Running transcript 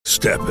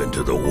Step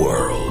into the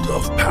world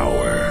of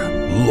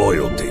power,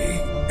 loyalty,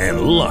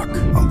 and luck.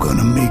 I'm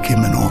gonna make him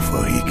an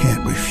offer he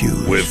can't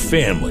refuse. With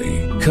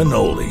family,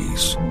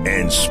 cannolis,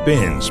 and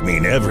spins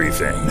mean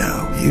everything.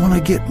 Now, you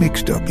wanna get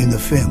mixed up in the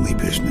family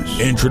business.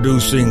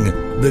 Introducing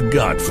The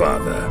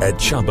Godfather at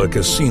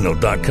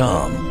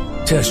ChumbaCasino.com.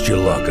 Test your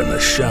luck in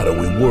the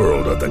shadowy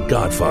world of The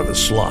Godfather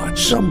slot.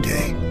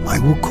 Someday, I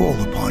will call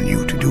upon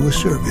you to do a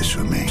service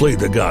for me. Play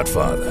The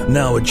Godfather,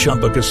 now at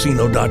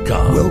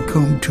ChumbaCasino.com.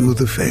 Welcome to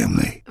the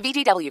family.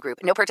 VGW Group.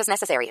 No purchase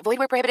necessary. Void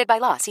where prohibited by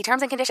law. See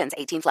terms and conditions.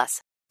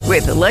 18+.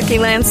 With the Lucky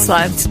Land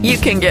Slots, you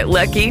can get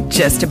lucky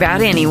just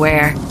about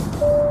anywhere.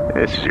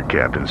 This is your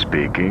captain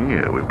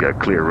speaking. We've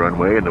got clear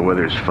runway and the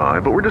weather's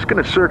fine, but we're just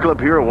going to circle up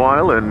here a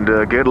while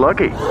and get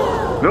lucky.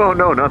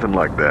 No, nothing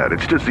like that.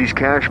 It's just these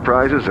cash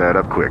prizes add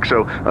up quick.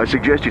 So I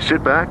suggest you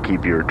sit back,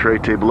 keep your tray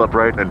table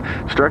upright, and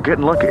start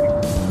getting lucky.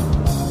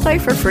 Play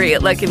for free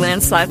at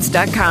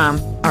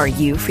LuckyLandSlots.com. Are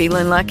you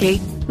feeling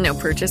lucky? No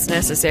purchase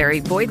necessary.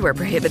 Void where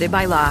prohibited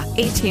by law.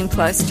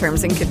 18+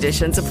 terms and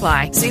conditions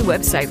apply. See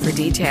website for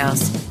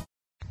details.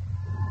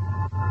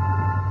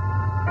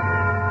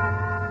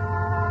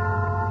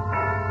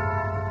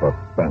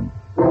 Suspense.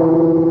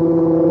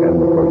 And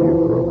the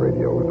producer of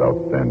radio's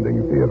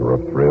outstanding theater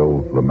of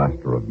thrills, the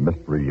master of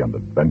mystery and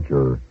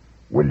adventure,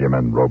 William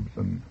N.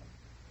 Robeson.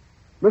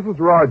 Mrs.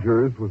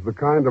 Rogers was the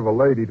kind of a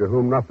lady to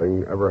whom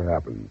nothing ever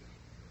happens.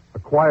 A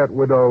quiet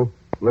widow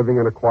living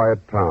in a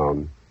quiet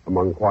town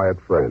among quiet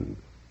friends.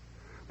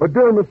 But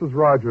dear Mrs.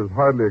 Rogers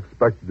hardly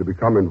expected to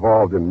become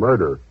involved in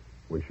murder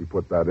when she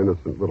put that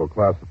innocent little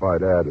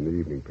classified ad in the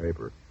evening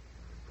paper.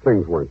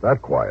 Things weren't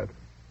that quiet.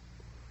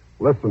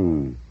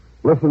 Listen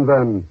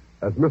then,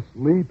 as Miss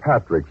Lee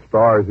Patrick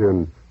stars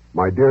in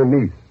My Dear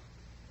Niece,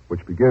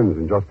 which begins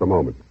in just a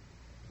moment.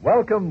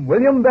 Welcome,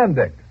 William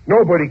Bendix.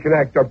 Nobody can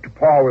act up to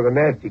par with a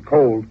nasty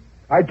cold.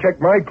 I check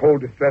my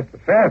cold distress the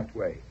fast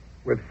way,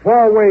 with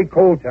 4-way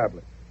cold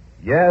tablets.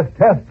 Yes,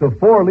 tests of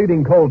 4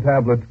 leading cold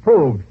tablets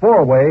proved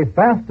 4-way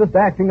fastest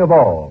acting of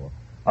all.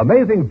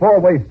 Amazing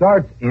 4-way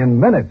starts in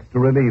minutes to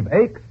relieve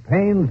aches,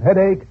 pains,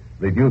 headache,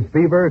 reduce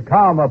fever,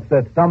 calm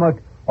upset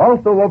stomach,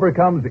 also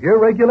overcomes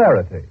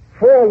irregularity.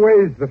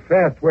 4-way's the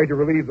fast way to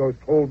relieve those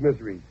cold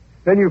miseries.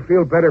 Then you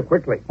feel better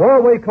quickly.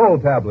 4-way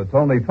cold tablets,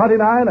 only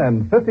 29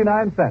 and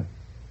 59 cents.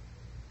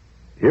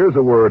 Here's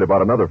a word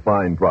about another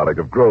fine product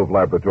of Grove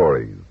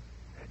Laboratories.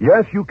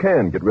 Yes, you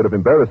can get rid of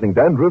embarrassing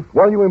dandruff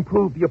while you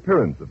improve the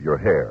appearance of your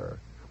hair.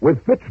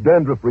 With Fitch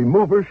Dandruff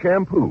Remover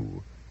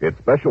Shampoo, its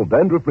special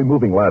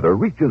dandruff-removing lather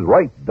reaches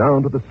right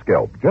down to the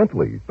scalp,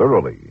 gently,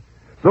 thoroughly.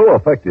 So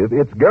effective,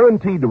 it's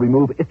guaranteed to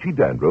remove itchy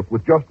dandruff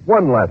with just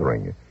one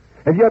lathering.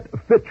 And yet,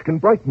 Fitch can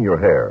brighten your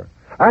hair,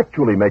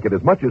 actually make it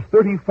as much as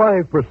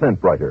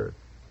 35% brighter.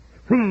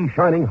 See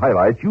shining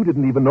highlights you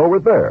didn't even know were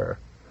there.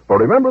 For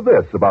remember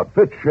this about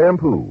Fitch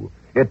Shampoo.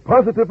 It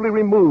positively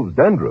removes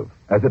dandruff,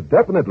 as it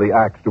definitely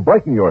acts to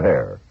brighten your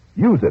hair.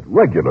 Use it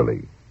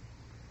regularly.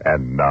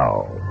 And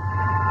now,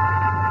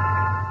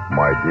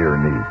 My Dear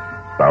Niece,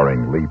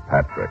 starring Lee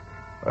Patrick.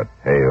 A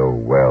tale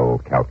well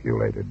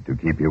calculated to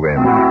keep you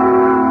in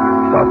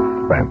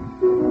suspense.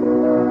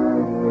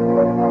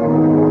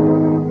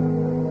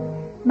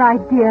 My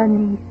dear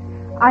niece,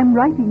 I'm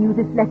writing you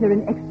this letter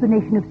in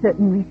explanation of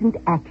certain recent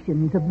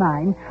actions of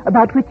mine,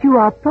 about which you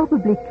are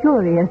probably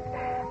curious.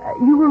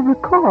 You will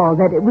recall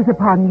that it was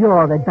upon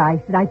your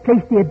advice that I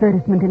placed the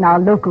advertisement in our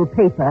local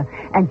paper,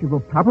 and you will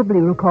probably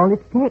recall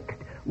its text.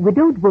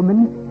 Widowed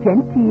woman,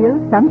 genteel,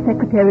 some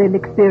secretarial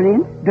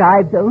experience,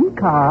 drives own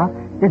car,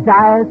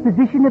 desires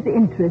position of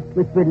interest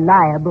with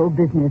reliable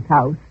business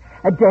house.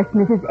 Address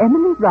Mrs.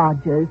 Emily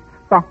Rogers,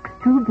 Box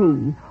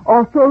 2B,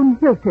 or phone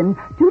Hilton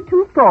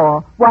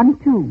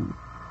 22412.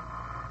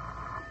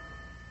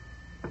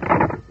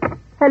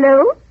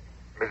 Hello?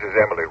 Mrs.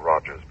 Emily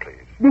Rogers,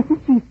 please. This is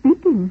she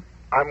speaking.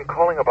 I'm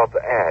calling about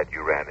the ad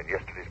you ran in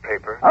yesterday's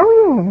paper.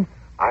 Oh, yes.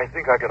 I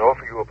think I can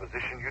offer you a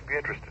position you'd be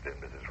interested in,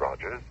 Mrs.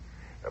 Rogers.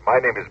 My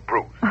name is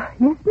Bruce.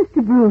 Yes,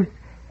 Mr. Bruce.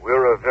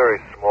 We're a very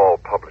small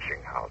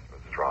publishing house,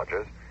 Mrs.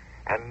 Rogers,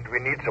 and we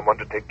need someone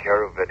to take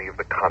care of any of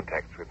the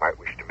contacts we might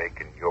wish to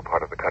make in your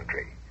part of the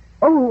country.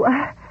 Oh,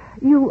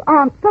 you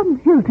aren't from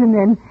Hilton,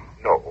 then?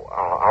 No,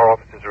 our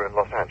offices are in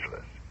Los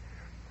Angeles.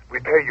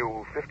 We pay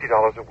you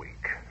 $50 a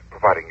week,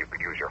 providing you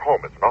could use your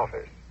home as an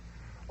office,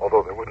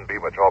 although there wouldn't be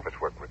much office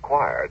work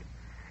required.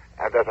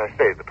 And as I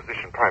say, the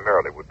position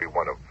primarily would be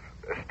one of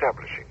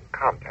establishing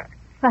contacts.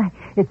 Why,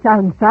 it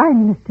sounds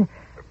fine, Mr.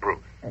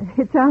 Bruce.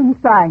 It sounds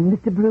fine,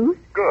 Mr. Bruce.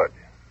 Good.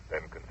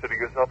 Then consider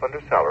yourself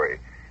under salary,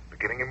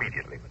 beginning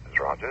immediately, Mrs.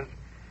 Rogers.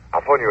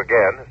 I'll phone you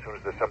again as soon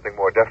as there's something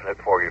more definite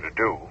for you to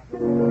do.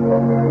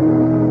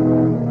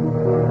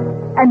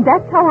 And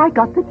that's how I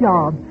got the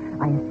job.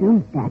 I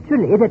assumed,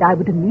 naturally, that I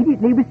would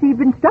immediately receive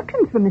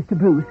instructions from Mr.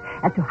 Bruce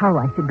as to how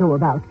I should go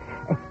about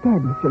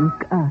establishing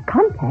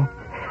contacts.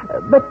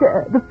 But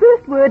the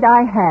first word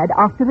I had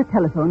after the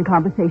telephone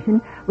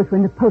conversation was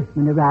when the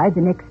postman arrived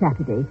the next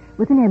Saturday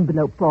with an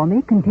envelope for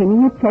me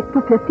containing a check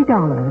for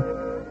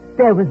 $50.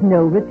 There was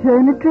no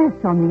return address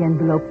on the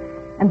envelope,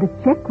 and the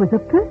check was a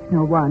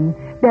personal one,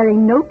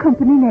 bearing no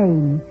company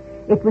name.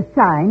 It was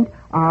signed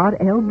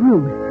R.L.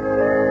 Bruce.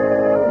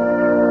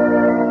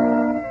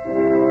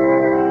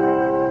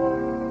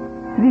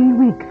 3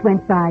 weeks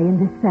went by in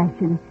this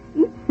fashion.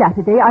 Each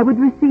Saturday I would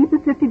receive the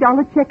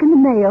 $50 check in the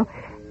mail,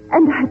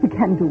 and I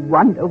began to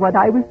wonder what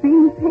I was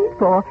being paid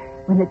for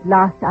when at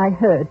last I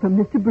heard from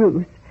Mr.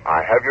 Bruce.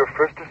 I have your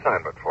first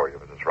assignment for you,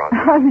 Mrs. Rogers.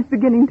 I was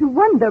beginning to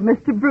wonder,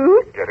 Mr.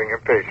 Bruce. Getting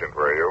impatient,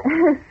 were you?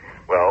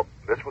 Well,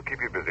 this will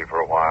keep you busy for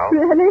a while.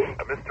 Really?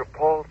 Mr.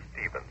 Paul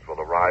Stevens will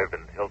arrive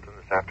in Hilton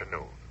this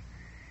afternoon.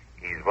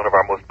 He's one of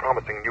our most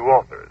promising new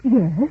authors.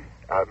 Yes?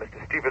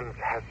 Mr. Stevens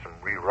has some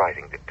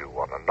rewriting to do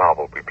on a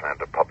novel we plan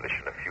to publish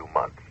in a few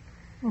months.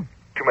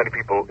 Too many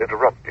people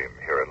interrupt him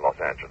here in Los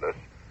Angeles.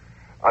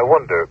 I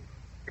wonder,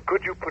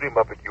 could you put him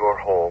up at your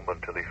home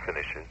until he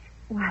finishes?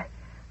 Why,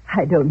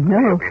 I don't know.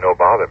 It'll be no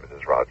bother,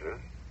 Mrs. Rogers.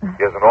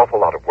 He has an awful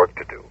lot of work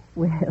to do.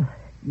 Well,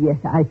 yes,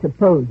 I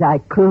suppose I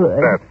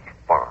could. That's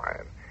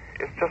fine.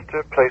 It's just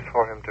a place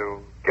for him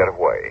to get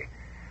away.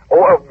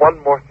 Oh, one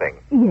more thing.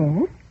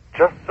 Yes?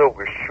 Just so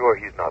we're sure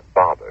he's not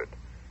bothered,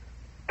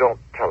 don't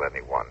tell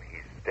anyone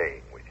he's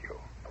staying with you.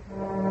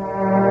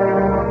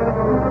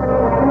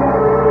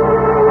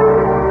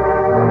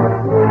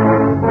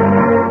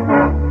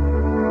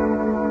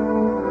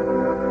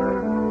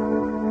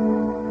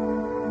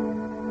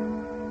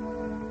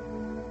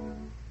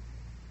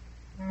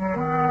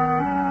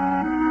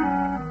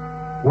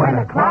 When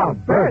a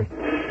cloud bursts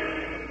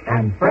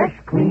and fresh,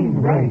 clean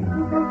rain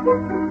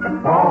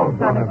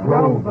falls on a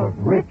grove of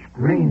rich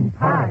green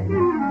pines,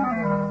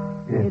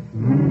 it's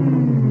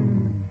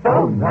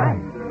so nice.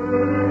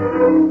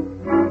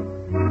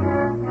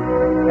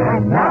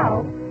 And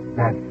now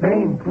that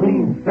same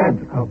clean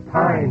scent of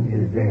pine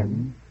is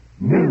in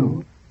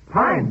new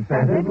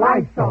pine-scented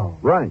Lysol.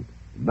 Right.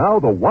 Now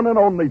the one and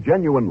only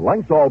genuine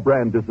Lysol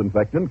brand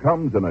disinfectant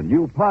comes in a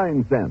new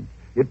pine scent.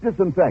 It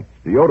disinfects,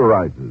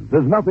 deodorizes,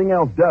 as nothing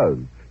else does,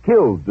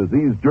 kills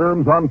disease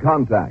germs on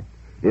contact.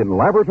 In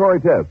laboratory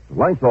tests,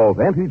 Lysol's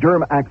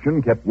anti-germ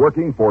action kept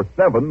working for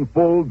 7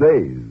 full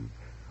days.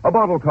 A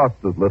bottle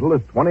costs as little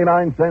as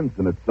 29 cents,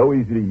 and it's so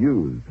easy to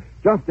use.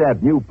 Just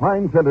add new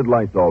pine-scented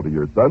Lysol to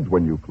your suds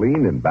when you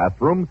clean in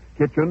bathroom,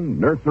 kitchen,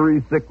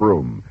 nursery, sick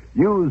room.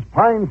 Use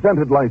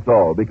pine-scented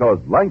Lysol because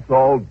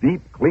Lysol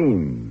deep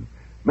cleans.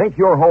 Make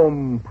your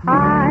home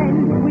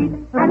pine, sweet,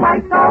 and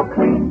Lysol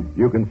clean.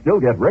 You can still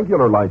get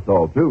regular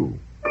Lysol, too.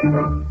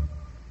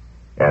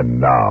 And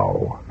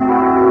now,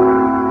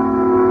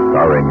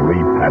 starring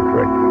Lee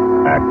Patrick,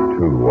 Act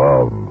 2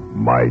 of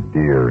My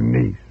Dear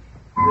Niece.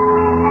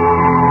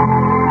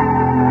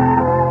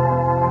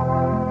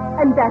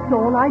 And that's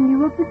all I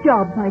knew of the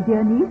job, my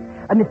dear niece.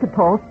 Mr.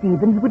 Paul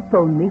Stevens would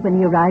phone me when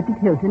he arrived at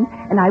Hilton,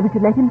 and I was to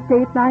let him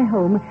stay at my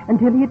home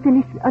until he had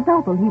finished a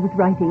novel he was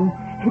writing.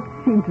 It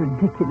seemed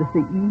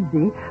ridiculously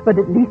easy, but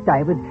at least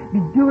I would be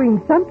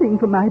doing something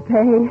for my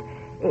pay.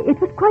 It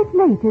was quite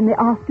late in the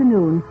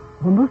afternoon,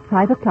 almost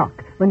 5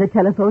 o'clock, when the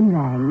telephone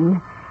rang.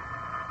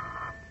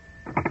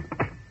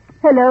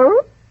 Hello?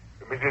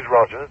 Mrs.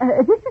 Rogers?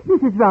 This is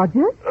Mrs.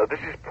 Rogers.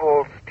 This is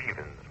Paul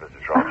Stevens,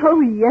 Mrs. Rogers.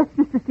 Oh, yes,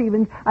 Mr.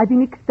 Stevens. I've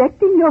been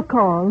expecting your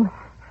call.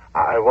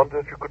 I wonder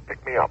if you could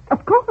pick me up.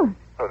 Of course.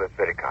 Oh, that's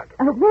very kind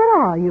of you. Where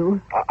are you?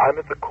 I'm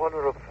at the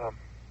corner of,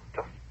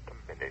 just a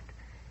minute.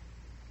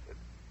 The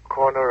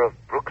corner of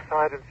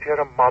Brookside and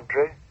Sierra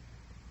Madre.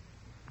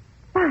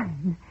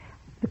 Fine.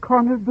 The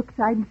corner of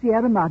Brookside and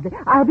Sierra Madre.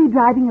 I'll be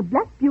driving a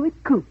black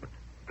Buick coupe.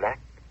 Black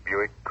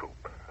Buick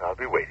coupe. I'll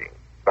be waiting.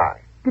 Bye.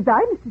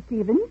 Goodbye, Mr.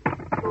 Stevens.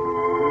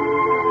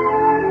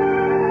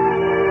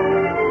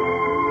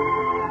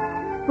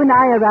 When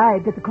I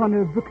arrived at the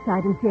corner of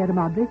Brookside and Sierra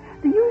Madre,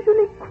 the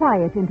usually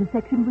quiet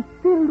intersection was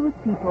filled with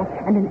people,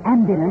 and an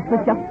ambulance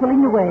was just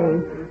pulling away.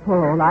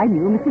 For all I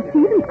knew, Mr.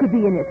 Stevens could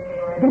be in it.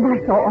 Then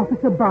I saw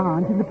Officer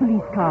Barnes in the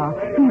police car.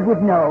 He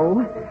would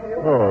know.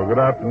 Oh, good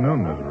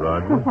afternoon, Miss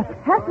Rogers. What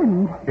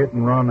happened? Hit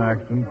and run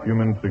accident a few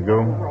minutes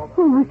ago.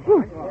 Who was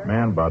hit?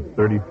 Man about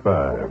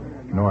 35.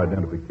 No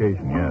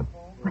identification yet.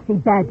 Was he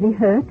badly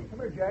hurt?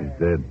 He's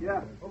dead.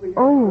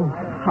 Oh,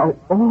 how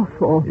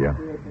awful. Yeah.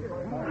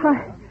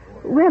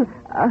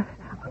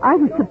 I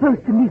was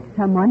supposed to meet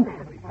someone,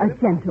 a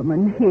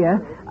gentleman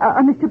here,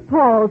 Mr.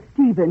 Paul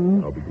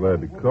Stevens. I'll be glad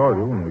to call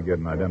you when we get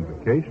an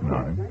identification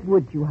on him.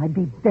 Would you? I'd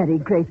be very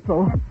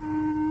grateful.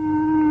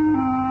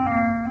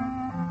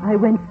 I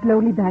went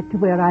slowly back to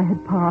where I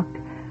had parked.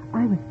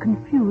 I was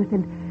confused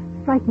and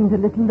frightened a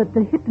little that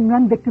the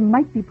hit-and-run victim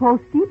might be Paul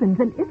Stevens,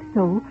 and if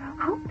so,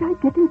 how could I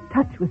get in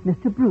touch with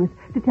Mr. Bruce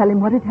to tell him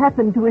what had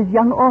happened to his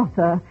young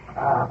author?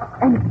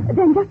 And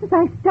then just as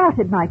I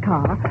started my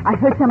car, I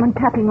heard someone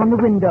tapping on the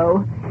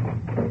window.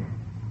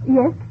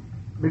 Yes?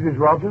 Mrs.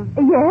 Rogers?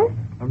 Yes?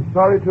 I'm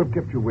sorry to have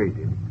kept you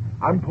waiting.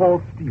 I'm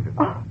Paul Stevens.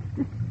 Oh,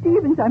 Mr.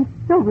 Stevens, I'm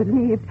so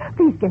relieved.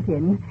 Please get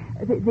in.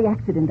 The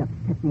accident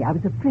upset me. I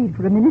was afraid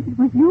for a minute it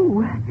was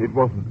you. It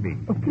wasn't me.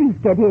 Oh, please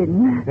get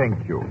in.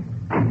 Thank you.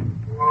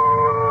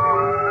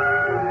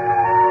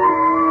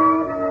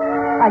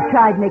 I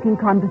tried making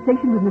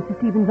conversation with Mr.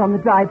 Stevens on the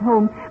drive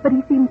home, but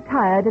he seemed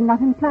tired and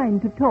not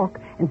inclined to talk,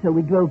 and so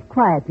we drove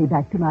quietly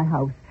back to my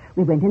house.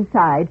 We went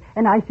inside,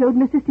 and I showed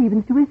Mr.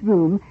 Stevens to his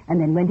room,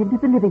 and then went into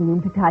the living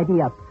room to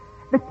tidy up.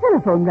 The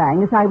telephone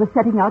rang as I was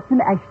setting out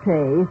some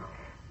ashtrays.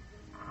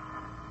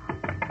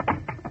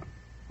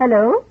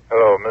 Hello?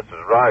 Hello,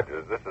 Mrs.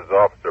 Rogers. This is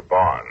Officer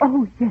Barnes.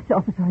 Oh, yes,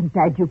 officer, I'm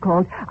glad you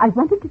called. I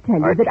wanted to tell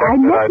you that I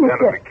checked met an Mr.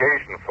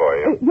 identification for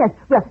you. Yes,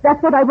 well,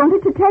 that's what I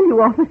wanted to tell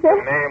you, officer.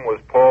 The name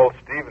was Paul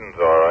Stevens,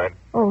 all right.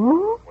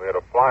 Oh? We had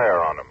a flyer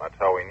on him. That's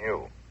how we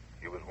knew.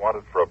 He was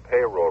wanted for a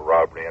payroll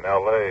robbery in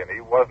L.A., and he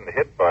wasn't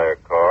hit by a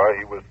car.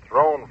 He was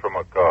thrown from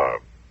a car.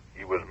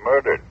 He was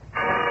murdered.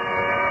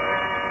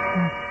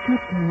 I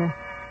stood there,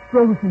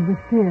 frozen with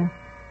fear,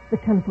 the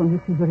telephone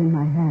receiver in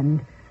my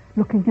hand,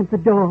 looking at the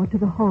door to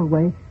the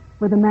hallway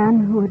where the man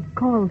who had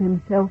called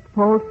himself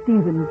Paul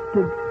Stevens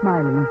stood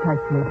smiling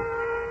tightly,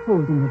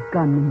 holding a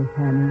gun in his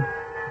hand.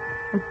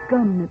 A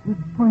gun that was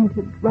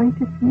pointed right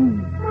at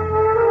me.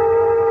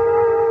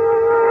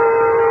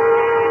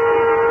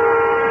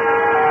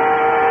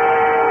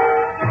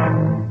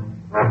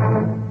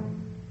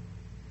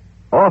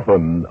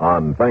 Often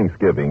on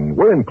Thanksgiving,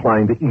 we're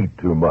inclined to eat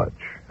too much.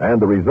 And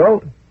the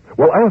result?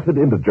 Well, acid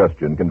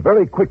indigestion can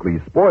very quickly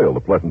spoil the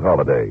pleasant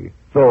holiday.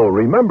 So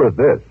remember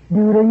this. Do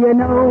you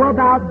know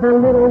about the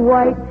little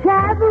white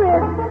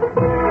tablets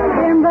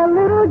in the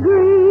little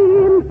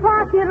green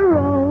pocket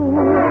roll?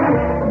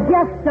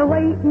 Just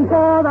a-waiting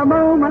for the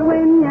moment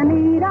when you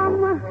need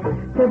 'em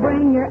to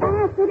bring your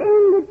acid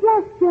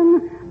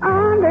indigestion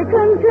under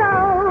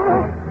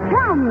control.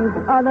 Tums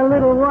are the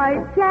little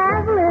white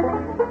tablets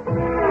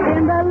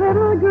in the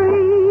little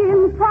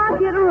green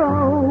pocket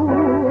roll.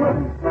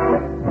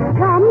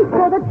 Tums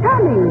for the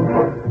tummy,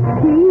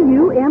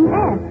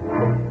 T-U-M-S.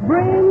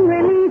 Bring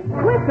relief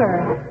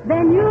quicker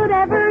than you'd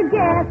ever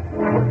guess.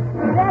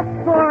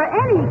 Best for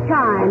any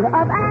kind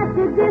of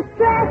acid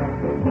distress.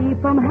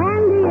 Keep 'em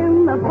handy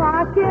in the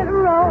pocket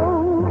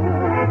roll.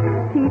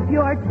 Keep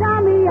your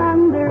tummy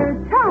under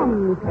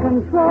Tums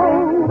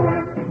control.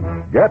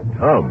 Get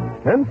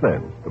Tums, 10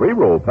 cents,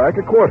 3-roll pack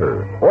a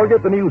quarter. Or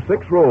get the new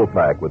 6-roll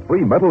pack with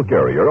free metal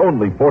carrier,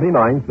 only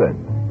 49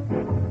 cents.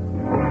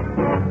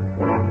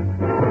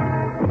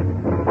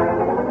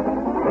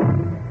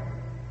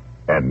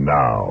 And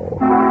now,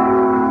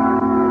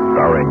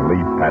 starring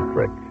Lee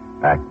Patrick,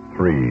 Act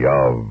 3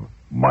 of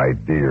My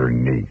Dear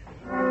Niece.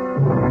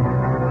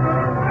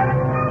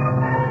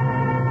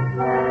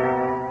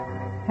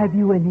 Have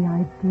you any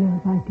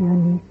idea, my dear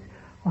niece,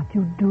 what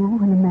you do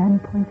when a man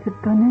points a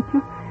gun at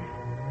you?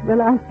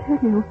 Well, I'll tell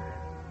you.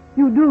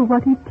 You do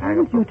what he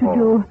tells you to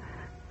do.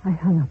 I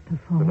hung up the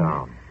phone. Sit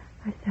down.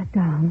 I sat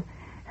down,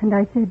 and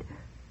I said,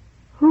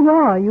 "Who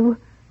are you?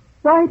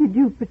 Why did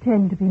you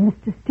pretend to be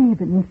Mr.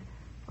 Stevens?"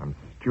 I'm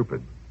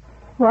stupid.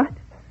 What?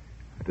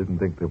 I didn't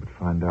think they would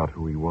find out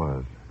who he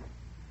was.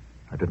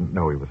 I didn't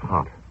know he was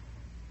hot.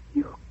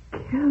 You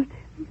killed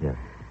him? Yes.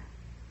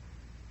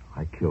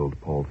 I killed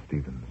Paul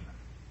Stevens.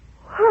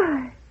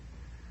 Why?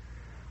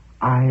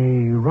 I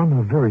run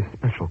a very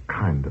special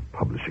kind of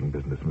publishing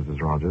business, Mrs.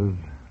 Rogers.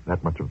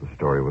 That much of the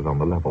story was on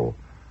the level.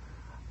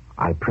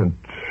 I print,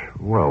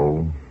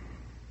 well,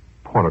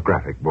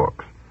 pornographic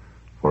books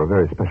for a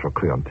very special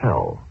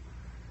clientele.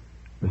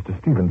 Mr.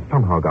 Stevens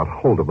somehow got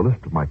hold of a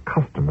list of my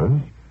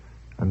customers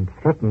and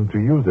threatened to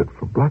use it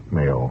for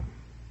blackmail.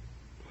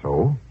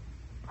 So,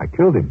 I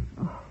killed him.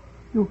 Oh,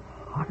 you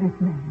horrid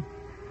man.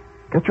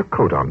 Get your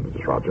coat on,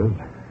 Mrs. Rogers.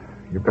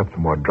 You've got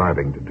some more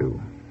driving to do.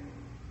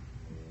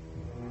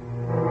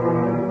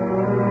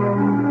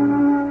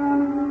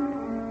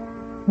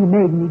 He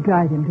made me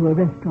drive him to a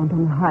restaurant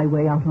on the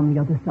highway out on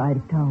the other side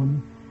of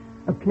town.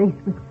 A place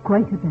with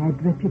quite a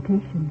bad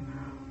reputation.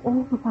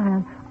 All the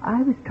while,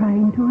 I was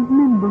trying to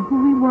remember who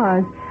he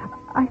was.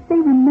 I say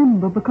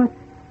remember because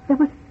there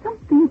was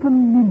something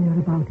familiar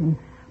about him.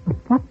 But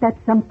what that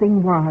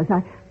something was,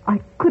 I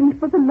couldn't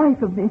for the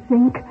life of me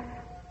think.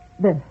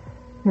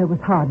 There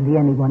was hardly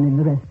anyone in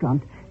the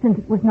restaurant, since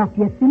it was not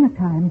yet dinner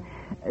time.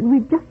 We'd just